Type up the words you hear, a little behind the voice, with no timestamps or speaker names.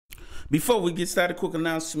Before we get started, quick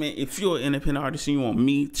announcement. If you're an independent artist and you want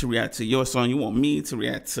me to react to your song,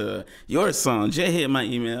 just hit my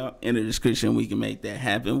email in the description. We can make that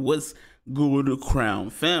happen. What's good with the Crown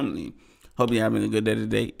family? Hope you're having a good day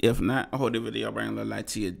today. If not, I hope the video bring a little light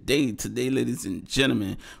to your day. Today, ladies and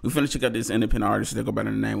gentlemen, we finna check out this independent artist that go by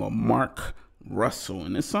the name of Mark Russell.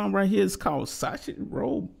 And this song right here is called Sausage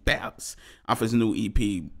Roll Baps off his new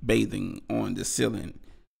EP, Bathing on the Ceiling.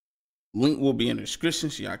 Link will be in the description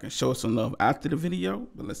so y'all can show us some love after the video.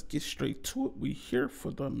 But let's get straight to it. We here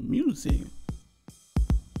for the music.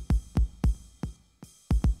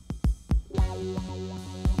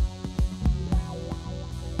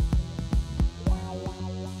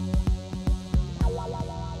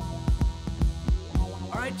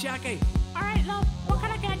 Alright, Jackie. Alright, love, what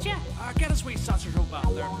can I get you? Get a sweet sausage roll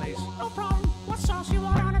out there, please. No problem. What sauce you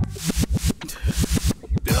want on it?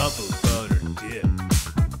 Double butter dip.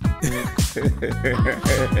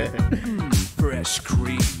 Fresh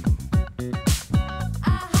cream.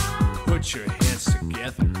 Put your hands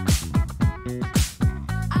together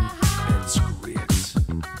and squeeze.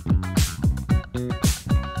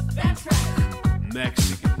 That's right.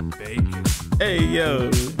 Mexican bacon. Hey, yo.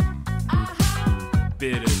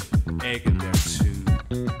 Bit of egg in there too.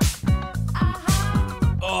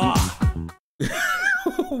 Oh.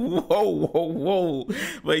 Whoa.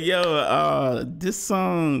 But yo, this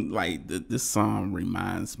song, like this song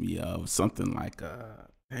reminds me of something like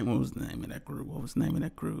hey, what was the name of that group?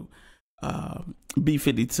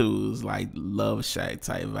 B-52's like Love Shack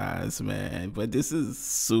type vibes, man. But this is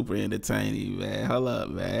super entertaining, man. Hold up,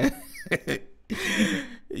 man.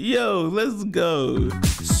 Yo, let's go.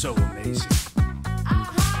 So amazing.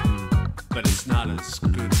 But it's not as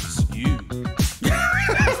good as you.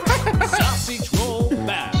 Sausage roll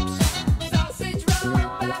Baps. Sausage roll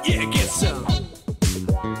baps. Yeah, get some.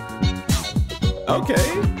 Okay.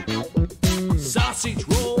 Sausage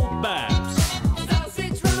roll Baps.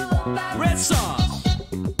 Sausage roll baps. Red sauce.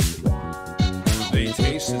 They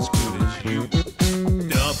taste as good as you.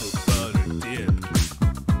 Double butter dip.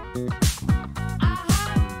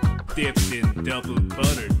 Dipped in double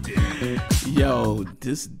butter dip. Yo,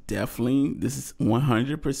 this is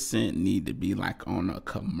 100% need to be like on a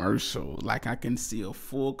commercial. Like I can see a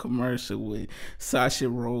full commercial with Sausage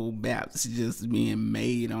Roll Baps just being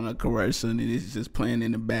made on a commercial and it's just playing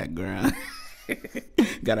in the background.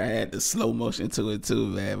 Gotta add the slow motion to it too,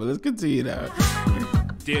 man. But let's continue though.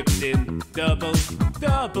 Dipped in double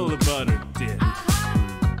butter dip.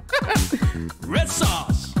 Red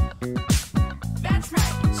sauce. That's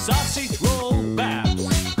right. Sausage roll Baps.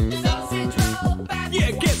 Sausage roll baps.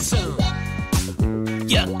 Yeah, get some.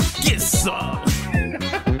 Yeah, get some.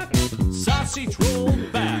 Sausage roll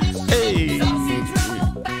Baps. Hey. Sausage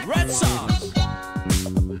roll baps. Red sauce.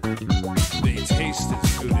 They taste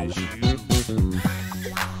as good as you.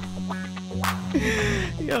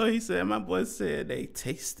 Yo, he said, my boy said they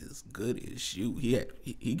taste as good as you.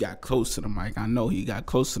 He got close to the mic. I know he got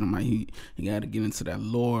close to the mic. He got to get into that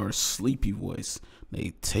lower, sleepy voice.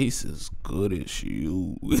 They taste as good as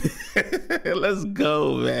you. Let's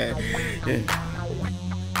go, man.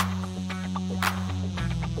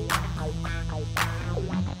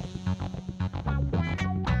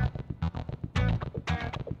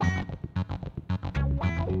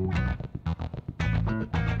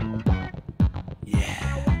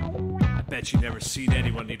 I bet you never seen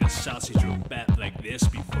anyone eat a sausage roll Bap like this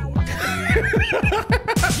before.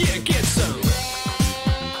 Yeah, get some.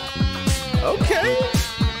 Okay.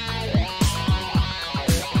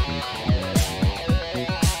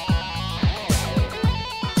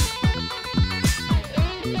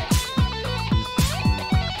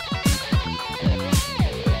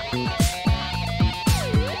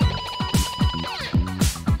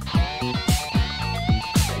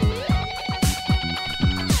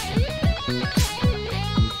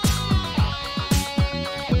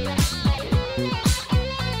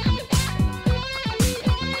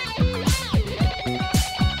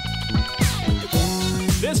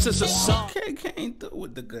 This is a song. Okay, came through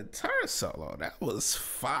with the guitar solo. That was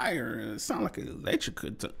fire. It sounded like an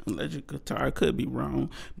electric guitar. I could be wrong,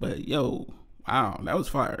 but yo, wow, that was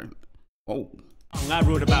fire. Whoa. I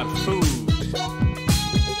wrote about food.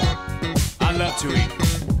 I love to eat.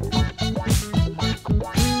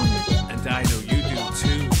 And I know you do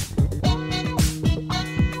too.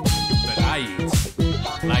 But I eat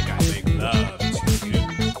like I make love to you.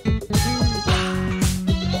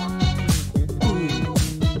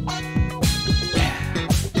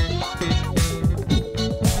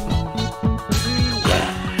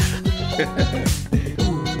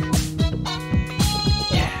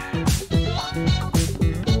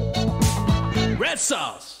 Red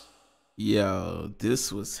sauce. Yo,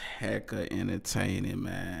 this was hecka entertaining,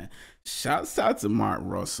 man. Shouts out to Mark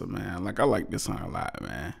Russell, man. Like I like this song a lot,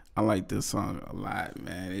 man. I like this song a lot,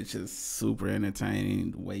 man. It's just super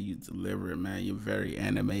entertaining the way you deliver it, man. You're very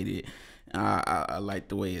animated. I like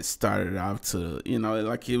the way it started off to,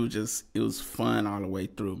 like it was fun all the way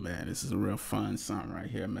through, man. This is a real fun song right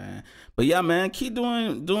here, man. But yeah, man, keep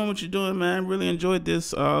doing what you're doing, man. Really enjoyed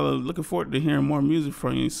this. Looking forward to hearing more music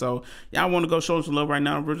from you. So y'all want to go show some love right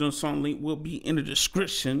now? Original song link will be in the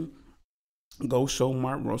description. Go show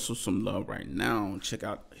Mark Russell some love right now. Check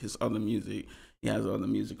out his other music. He has other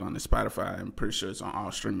music on the Spotify. I'm pretty sure it's on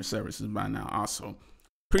all streaming services by now also.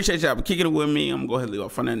 Appreciate y'all for kicking it with me. I'm going to go ahead and leave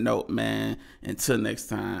off on that note, man. Until next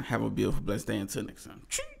time, have a beautiful, blessed day. Until next time.